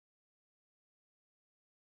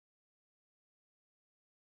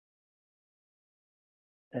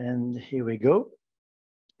And here we go.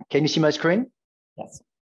 Can you see my screen? Yes.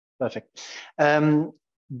 Perfect.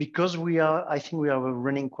 Because I think we are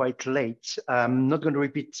running quite late. I'm not going to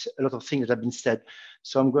repeat a lot of things that have been said.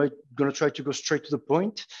 So I'm going to try to go straight to the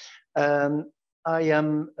point. So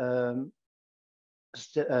I'm going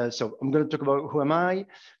to talk about who I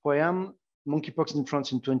am. Monkeypox in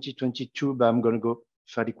France in 2022, but I'm going to go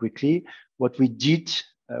fairly quickly. What we did,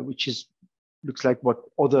 which looks like what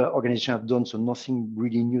other organizations have done, so nothing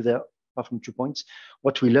really new there, apart from 2 points.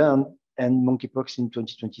 What we learned and monkeypox in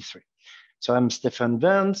 2023. So I'm Stéphane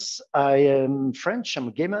Vance. I am French. I'm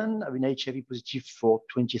a gay man. I've been HIV positive for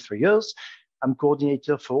 23 years. I'm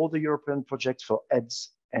coordinator for all the European projects for AIDS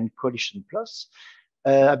and Coalition Plus.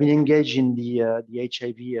 I've been engaged in the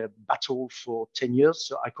HIV battle for 10 years,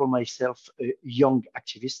 so I call myself a young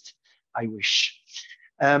activist. I wish.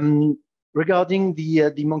 Regarding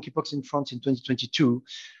the monkeypox in France in 2022,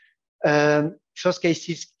 first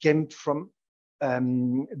cases came from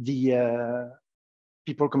the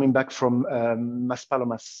people coming back from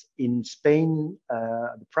Maspalomas in Spain,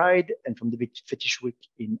 the Pride, and from the Fetish Week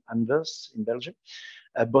in Anvers in Belgium.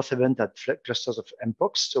 Both events had clusters of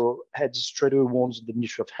mpox, so had straight away warned the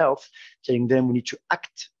Ministry of Health, telling them we need to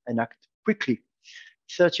act and act quickly.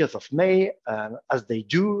 30th of May, as they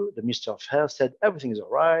do, the Minister of Health said everything is all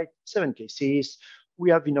right, 7 cases, we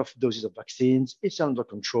have enough doses of vaccines, it's under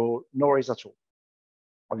control, no worries at all.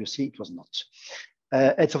 Obviously, it was not.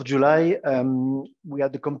 8th of July, we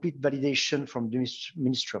had the complete validation from the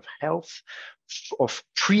Ministry of Health of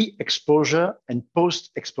pre-exposure and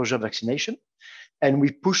post-exposure vaccination. And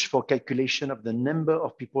we pushed for calculation of the number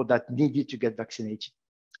of people that needed to get vaccinated.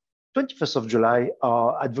 21st of July,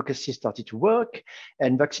 our advocacy started to work,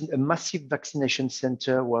 and a massive vaccination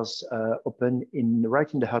center was opened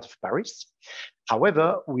right in the heart of Paris.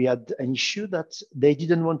 However, we had an issue that they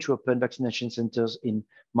didn't want to open vaccination centers in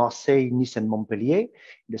Marseille, Nice, and Montpellier, in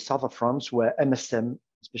the south of France, where MSM,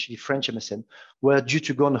 especially French MSM, were due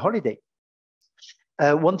to go on holiday.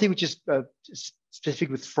 One thing which is specific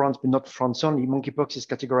with France, but not France only, monkeypox is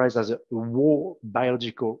categorized as a war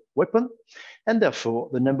biological weapon, and therefore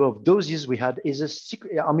the number of doses we had is a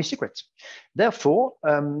army secret. Therefore,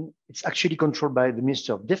 it's actually controlled by the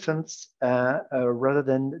Minister of Defense rather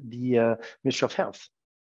than the Ministry of Health.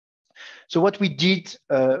 So what we did,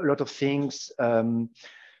 a lot of things.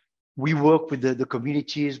 We work with the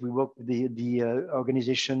communities, we work with the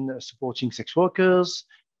organization supporting sex workers.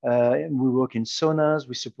 We work in saunas,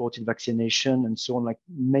 we supported vaccination and so on, like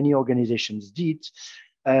many organizations did.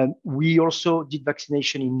 We also did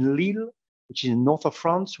vaccination in Lille, which is in north of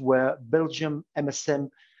France, where Belgium MSM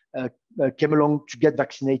came along to get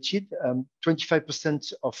vaccinated.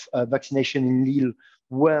 25% of vaccination in Lille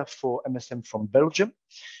were for MSM from Belgium.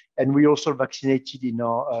 And we also vaccinated in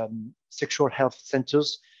our sexual health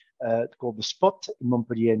centers called the Spot in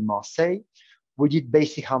Montpellier and Marseille. We did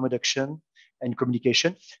basic harm reduction and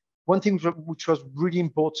communication. One thing which was really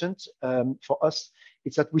important for us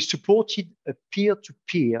is that we supported a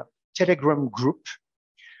peer-to-peer Telegram group,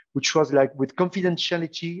 which was like with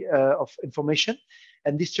confidentiality of information.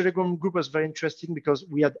 And this Telegram group was very interesting because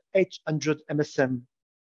we had 800 MSM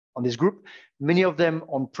on this group, many of them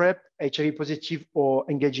on PrEP, HIV positive, or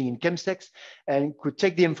engaging in chemsex, and could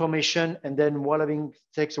take the information, and then while having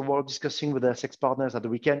sex or while discussing with their sex partners at the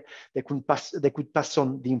weekend, they could pass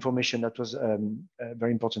on the information. That was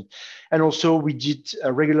very important. And also we did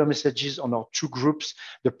regular messages on our 2 groups,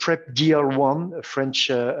 the PrEP DL1, a French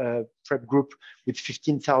PrEP group with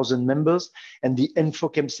 15,000 members, and the Info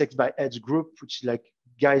Chemsex by AIDS group, which is like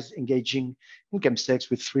guys engaging in chemsex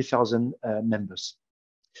with 3,000 members.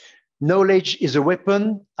 Knowledge is a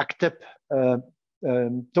weapon. ACTEP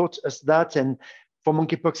taught us that. And for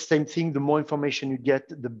monkeypox, same thing. The more information you get,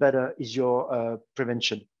 the better is your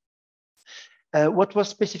prevention. What was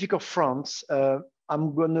specific of France?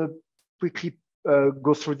 I'm going to quickly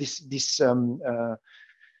go through the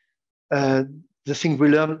thing we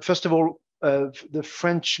learned. First of all, the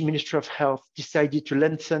French Ministry of Health decided to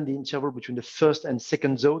lengthen the interval between the first and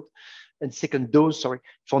second dose,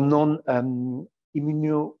 for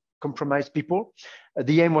non-immunocompromised people.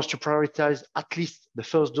 The aim was to prioritize at least the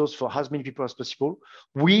first dose for as many people as possible.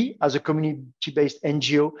 We, as a community-based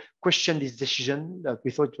NGO, questioned this decision.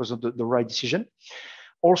 We thought it was the right decision.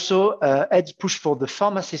 Also, AIDS pushed for the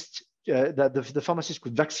pharmacists that the pharmacists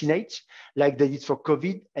could vaccinate like they did for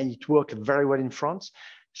COVID, and it worked very well in France.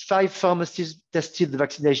 5 pharmacies tested the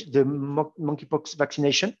vaccination, the monkeypox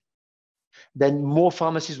vaccination. Then more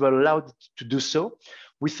pharmacies were allowed to do so.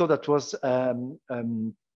 We thought that was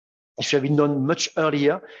it should have been done much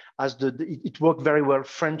earlier, as it worked very well.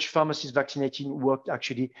 French pharmacies vaccinating worked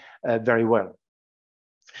actually very well.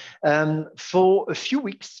 For a few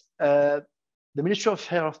weeks, the Ministry of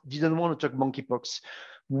Health didn't want to talk monkeypox.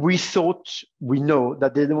 We know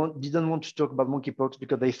that they didn't want to talk about monkeypox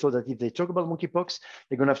because they thought that if they talk about monkeypox,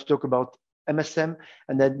 they're going to have to talk about MSM,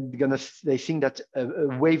 and then they think that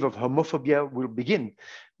a wave of homophobia will begin.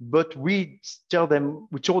 But we told them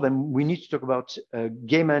we need to talk about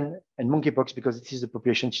gay men and monkeypox because it is the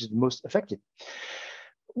population which is the most affected.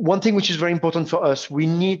 One thing which is very important for us, we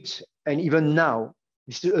need, and even now,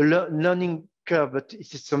 this is a learning curve, but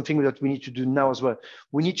it is something that we need to do now as well.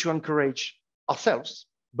 We need to encourage ourselves,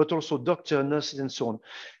 but also doctors, nurses, and so on,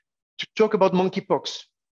 to talk about monkeypox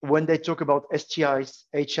when they talk about STIs,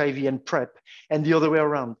 HIV, and PrEP, and the other way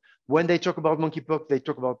around. When they talk about monkeypox, they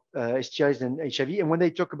talk about STIs and HIV, and when they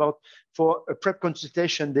talk about for a PrEP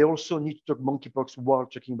consultation, they also need to talk monkeypox while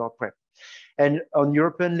talking about PrEP. And on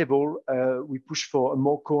European level, we push for a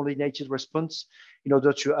more coordinated response in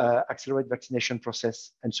order to accelerate vaccination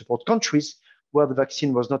process and support countries where the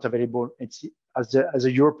vaccine was not available. As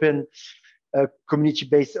a European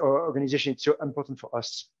community-based organization, it's so important for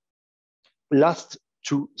us. Last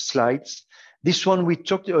two slides. This one we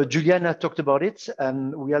talked, Juliana talked about it,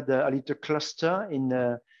 and we had a little cluster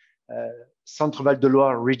in Centre-Val de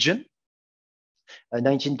Loire region,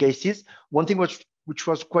 19 cases. One thing which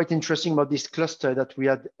was quite interesting about this cluster that we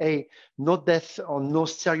had no death or no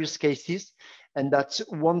serious cases, and that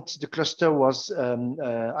once the cluster was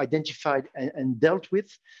identified and dealt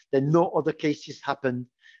with, then no other cases happened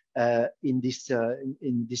in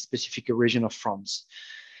this specific region of France.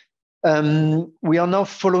 We are now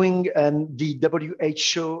following the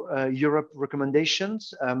WHO Europe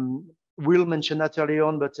recommendations. Will mentioned that early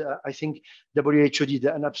on, but I think WHO did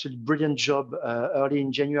an absolutely brilliant job early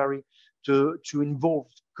in January to involve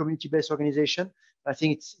community-based organization. I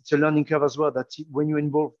think it's a learning curve as well, that when you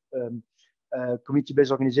involve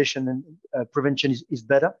community-based organization, and prevention is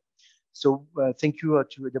better. So thank you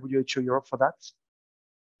to WHO Europe for that.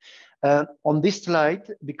 On this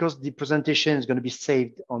slide, because the presentation is going to be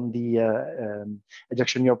saved on the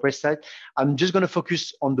Addiction Europe website, I'm just going to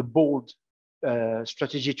focus on the bold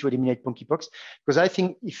strategy to eliminate monkeypox, because I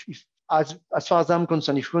think if as far as I'm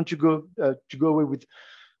concerned, if we want to go away with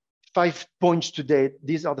 5 points today,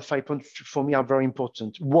 these are the 5 points for me are very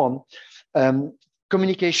important. One,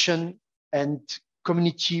 communication and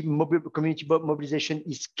community mobilization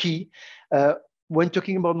is key. When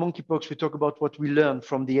talking about monkeypox, we talk about what we learned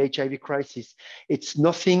from the HIV crisis. It's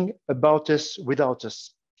nothing about us without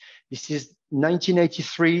us. This is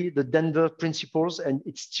 1983, the Denver Principles, and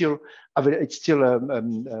it's still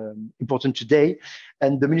important today.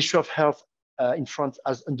 And the Ministry of Health in France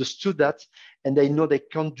has understood that, and they know they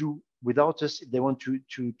can't do without us if they want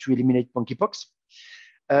to eliminate monkeypox.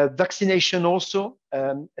 Vaccination also,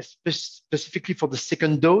 specifically for the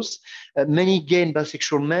second dose. Many gay and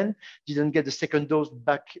bisexual men didn't get the second dose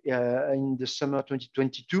back in the summer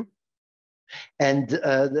 2022. And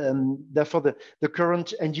therefore, the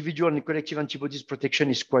current individual and collective antibodies protection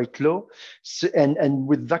is quite low. So, and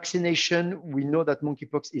with vaccination, we know that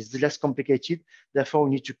monkeypox is less complicated. Therefore,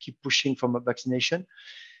 we need to keep pushing for vaccination.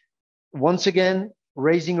 Once again,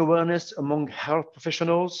 raising awareness among health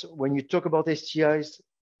professionals. When you talk about STIs,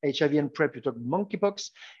 HIV and PrEP, you talk monkeypox.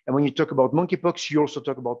 And when you talk about monkeypox, you also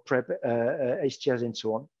talk about PrEP, STIs, and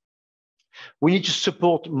so on. We need to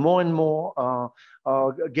support more and more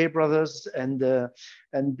our gay brothers and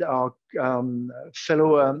our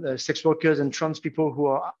fellow sex workers and trans people who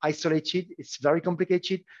are isolated. It's very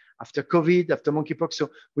complicated after COVID, after monkeypox. So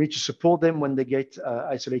we need to support them when they get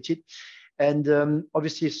isolated. And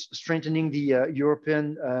obviously strengthening the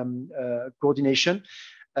European coordination.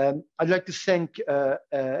 I'd like to thank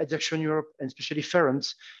Addiction Europe and especially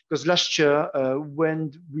Ferenc, because last year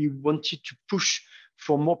when we wanted to push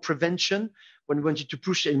for more prevention, when we wanted to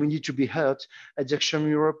push and we need to be heard, Addiction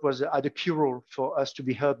Europe had a key role for us to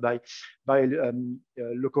be heard by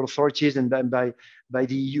local authorities and by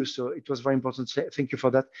the EU. So it was very important. Thank you for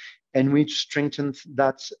that. And we need to strengthen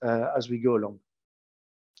that as we go along.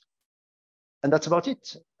 And that's about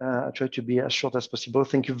it. I try to be as short as possible.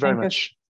 Thank you very much.